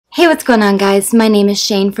Hey, what's going on, guys? My name is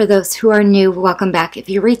Shane. For those who are new, welcome back if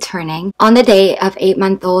you're returning. On the day of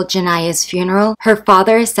 8-month-old Janiyah's funeral, her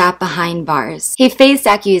father sat behind bars. He faced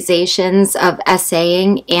accusations of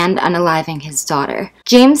essaying and unaliving his daughter.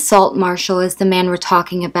 James Salt Marshall is the man we're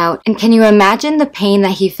talking about, and can you imagine the pain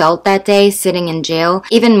that he felt that day sitting in jail,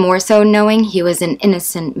 even more so knowing he was an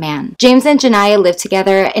innocent man? James and Janiyah lived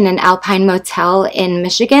together in an Alpine motel in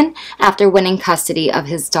Michigan after winning custody of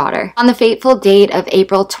his daughter. On the fateful date of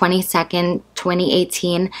April 22nd,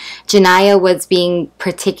 2018, Janiyah was being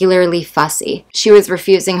particularly fussy. She was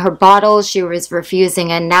refusing her bottles, she was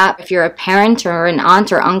refusing a nap. If you're a parent or an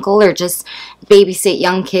aunt or uncle or just babysit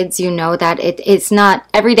young kids, you know that it's not,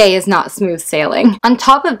 every day is not smooth sailing. On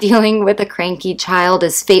top of dealing with a cranky child,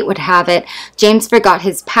 as fate would have it, James forgot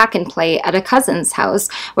his pack and play at a cousin's house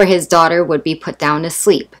where his daughter would be put down to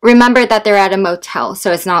sleep. Remember that they're at a motel,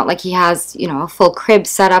 so it's not like he has, a full crib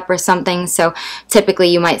set up or something, so typically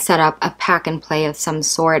you might set up a pack and play of some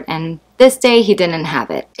sort, and this day he didn't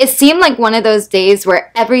have it. It seemed like one of those days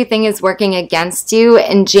where everything is working against you,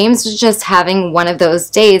 and James was just having one of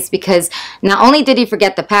those days because not only did he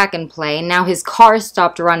forget the pack and play, now his car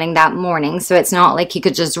stopped running that morning, so it's not like he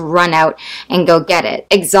could just run out and go get it.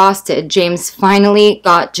 Exhausted, James finally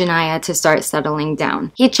got Janiyah to start settling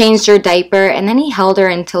down. He changed her diaper and then he held her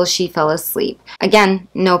until she fell asleep. Again,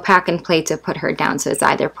 no pack and play to put her down, so it's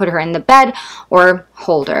either put her in the bed or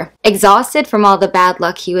hold her. Exhausted from all the bad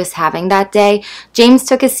luck he was having that day, James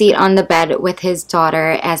took a seat on the bed with his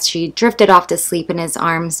daughter as she drifted off to sleep in his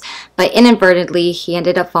arms, but inadvertently he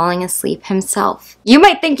ended up falling asleep himself. You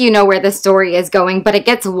might think you know where the story is going, but it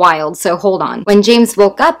gets wild, so hold on. When James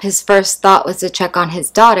woke up, his first thought was to check on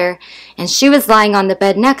his daughter, and she was lying on the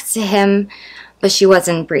bed next to him, but she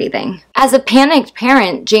wasn't breathing. As a panicked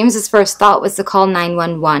parent, James's first thought was to call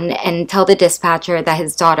 911 and tell the dispatcher that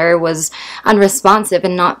his daughter was unresponsive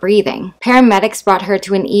and not breathing. Paramedics brought her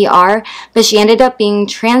to an ER, but she ended up being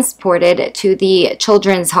transported to the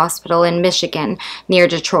Children's Hospital in Michigan near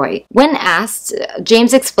Detroit. When asked,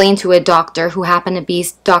 James explained to a doctor, who happened to be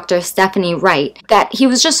Dr. Stephanie Wright, that he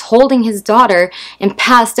was just holding his daughter and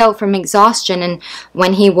passed out from exhaustion, and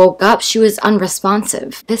when he woke up, she was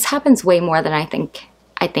unresponsive. This happens way more than I think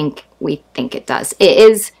we think it does.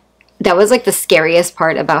 That was like the scariest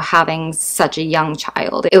part about having such a young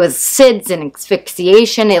child. It was SIDS and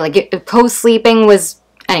asphyxiation, co-sleeping was...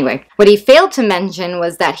 Anyway, what he failed to mention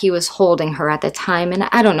was that he was holding her at the time, and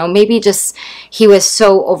I don't know, maybe just he was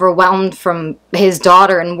so overwhelmed from his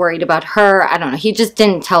daughter and worried about her. I don't know, he just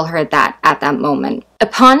didn't tell her that at that moment.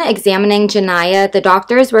 Upon examining Janiyah, the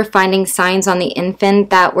doctors were finding signs on the infant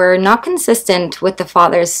that were not consistent with the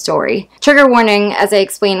father's story. Trigger warning as I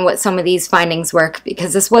explain what some of these findings were,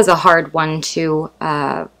 because this was a hard one to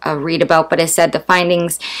read about, but I said the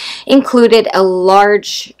findings included a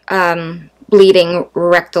large bleeding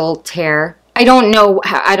rectal tear. I don't know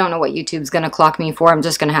what YouTube's gonna clock me for. I'm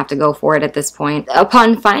just gonna have to go for it at this point.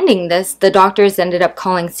 Upon finding this, the doctors ended up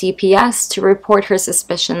calling CPS to report her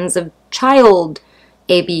suspicions of child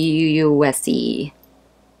abuse.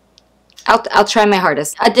 I'll try my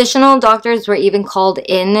hardest. Additional doctors were even called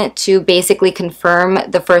in to basically confirm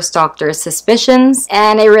the first doctor's suspicions,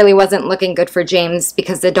 and it really wasn't looking good for James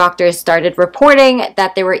because the doctors started reporting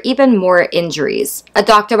that there were even more injuries. A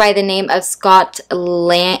doctor by the name of Scott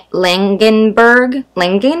Langenberg,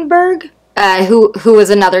 who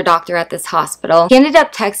was another doctor at this hospital, he ended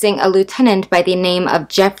up texting a lieutenant by the name of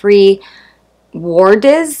Jeffrey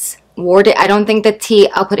Wardes. I don't think the T,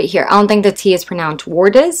 I'll put it here, I don't think the T is pronounced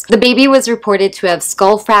Wardes. The baby was reported to have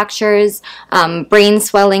skull fractures, brain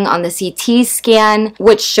swelling on the CT scan,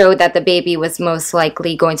 which showed that the baby was most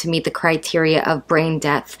likely going to meet the criteria of brain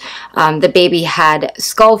death. The baby had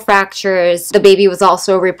skull fractures. The baby was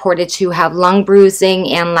also reported to have lung bruising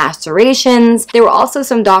and lacerations. There were also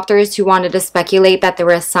some doctors who wanted to speculate that there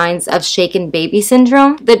were signs of shaken baby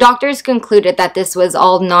syndrome. The doctors concluded that this was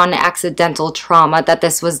all non-accidental trauma, that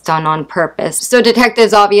this was done on purpose. So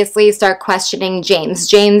detectives obviously start questioning James.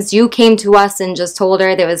 James, you came to us and just told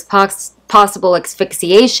her there was possible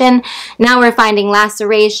asphyxiation. Now we're finding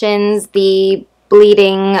lacerations, the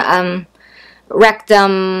bleeding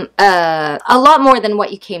rectum, a lot more than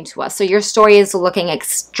what you came to us. So your story is looking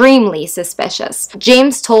extremely suspicious.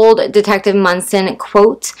 James told Detective Munson,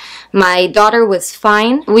 quote, "My daughter was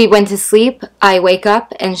fine. We went to sleep. I wake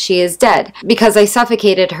up and she is dead because I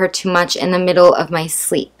suffocated her too much in the middle of my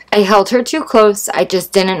sleep. I held her too close. I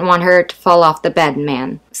just didn't want her to fall off the bed,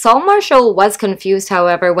 man." Salt Marshall was confused,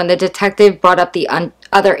 however, when the detective brought up the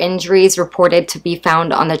other injuries reported to be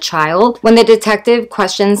found on the child. When the detective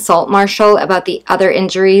questioned Salt Marshal about the other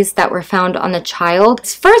injuries that were found on the child,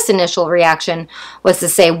 his first initial reaction was to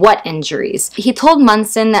say, what injuries? He told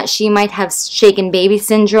Munson that she might have shaken baby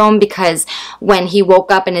syndrome because when he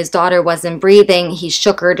woke up and his daughter wasn't breathing, he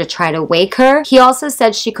shook her to try to wake her. He also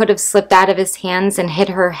said she could have slipped out of his hands and hit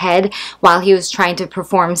her head while he was trying to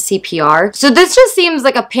perform CPR. So this just seems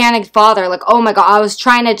like a panicked father, like, oh my god, I was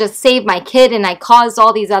trying to just save my kid and I caused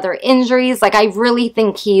all these other injuries. Like, I really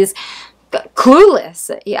think he's clueless.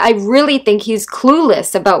 I really think he's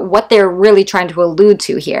clueless about what they're really trying to allude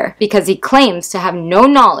to here, because he claims to have no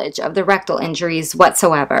knowledge of the rectal injuries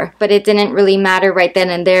whatsoever. But it didn't really matter right then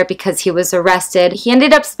and there because he was arrested. He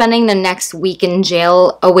ended up spending the next week in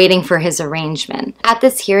jail awaiting for his arraignment. At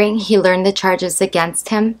this hearing, he learned the charges against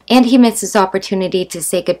him, and he missed his opportunity to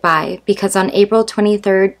say goodbye because on April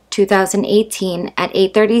 23rd, 2018 at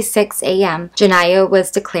 8:36 a.m., Janiyah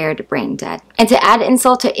was declared brain dead. And to add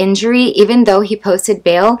insult to injury, even though he posted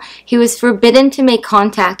bail, he was forbidden to make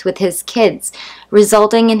contact with his kids,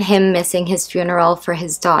 resulting in him missing his funeral for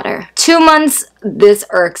his daughter. 2 months, this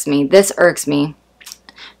irks me.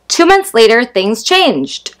 2 months later, things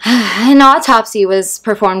changed. An autopsy was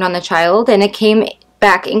performed on the child, and it came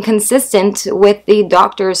back inconsistent with the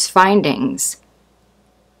doctor's findings.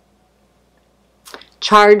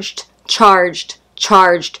 Charged, charged,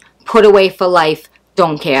 charged, put away for life,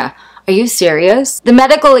 don't care. Are you serious? The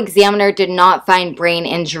medical examiner did not find brain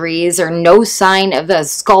injuries or no sign of a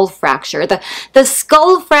skull fracture. The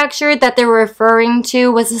skull fracture that they're referring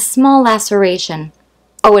to was a small laceration.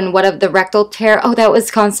 Oh, and what of the rectal tear? Oh, that was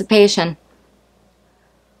constipation.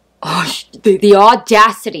 Oh, the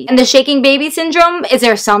audacity. And the shaking baby syndrome, is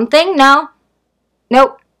there something? No?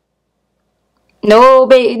 Nope.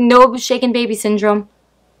 No shaken baby syndrome.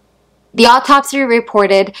 The autopsy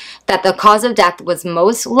reported that the cause of death was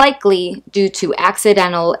most likely due to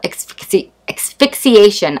accidental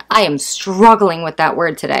asphyxiation. I am struggling with that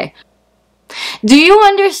word today. Do you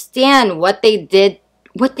understand what they did?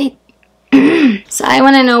 So I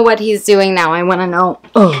want to know what he's doing now. I want to know.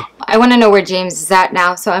 I want to know where James is at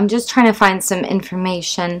now. So I'm just trying to find some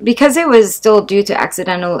information. Because it was still due to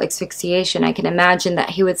accidental asphyxiation, I can imagine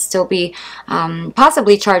that he would still be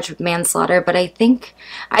possibly charged with manslaughter. But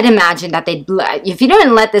I'd imagine that if you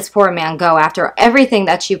didn't let this poor man go after everything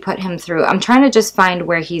that you put him through. I'm trying to just find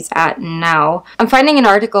where he's at now. I'm finding an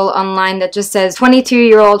article online that just says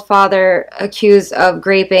 22-year-old father accused of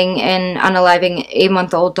raping and unaliving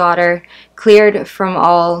 8-month-old daughter cleared from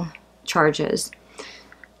all charges.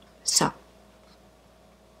 So,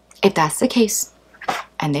 if that's the case,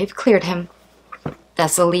 and they've cleared him,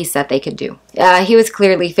 that's the least that they could do. He was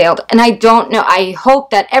clearly failed. And I don't know, I hope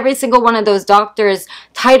that every single one of those doctors'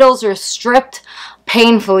 titles are stripped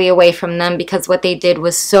painfully away from them, because what they did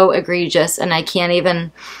was so egregious, and I can't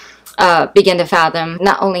even begin to fathom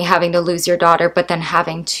not only having to lose your daughter, but then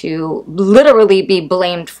having to literally be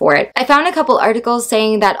blamed for it. I found a couple articles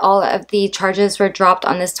saying that all of the charges were dropped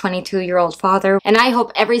on this 22-year-old father, and I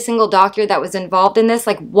hope every single doctor that was involved in this,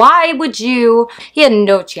 like, why would you? He had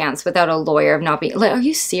no chance without a lawyer of not being, like, are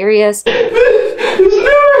you serious?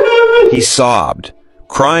 He sobbed,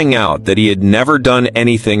 crying out that he had never done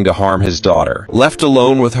anything to harm his daughter. Left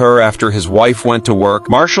alone with her after his wife went to work,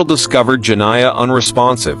 Marshall discovered Janiyah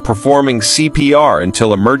unresponsive, performing CPR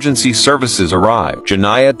until emergency services arrived.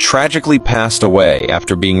 Janiyah tragically passed away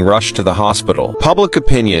after being rushed to the hospital. Public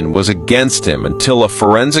opinion was against him until a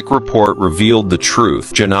forensic report revealed the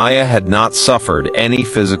truth. Janiyah had not suffered any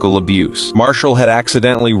physical abuse. Marshall had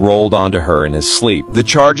accidentally rolled onto her in his sleep. The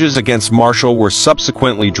charges against Marshall were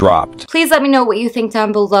subsequently dropped. Please let me know what you think down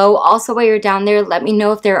below. Also, while you're down there, let me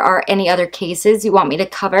know if there are any other cases you want me to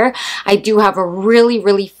cover. I do have a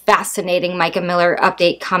really fascinating Micah Miller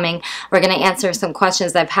update coming. We're going to answer some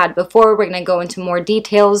questions I've had before. We're going to go into more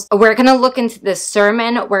details. We're going to look into this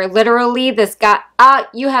sermon where literally this guy,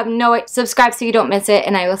 you have no, subscribe so you don't miss it,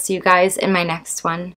 and I will see you guys in my next one.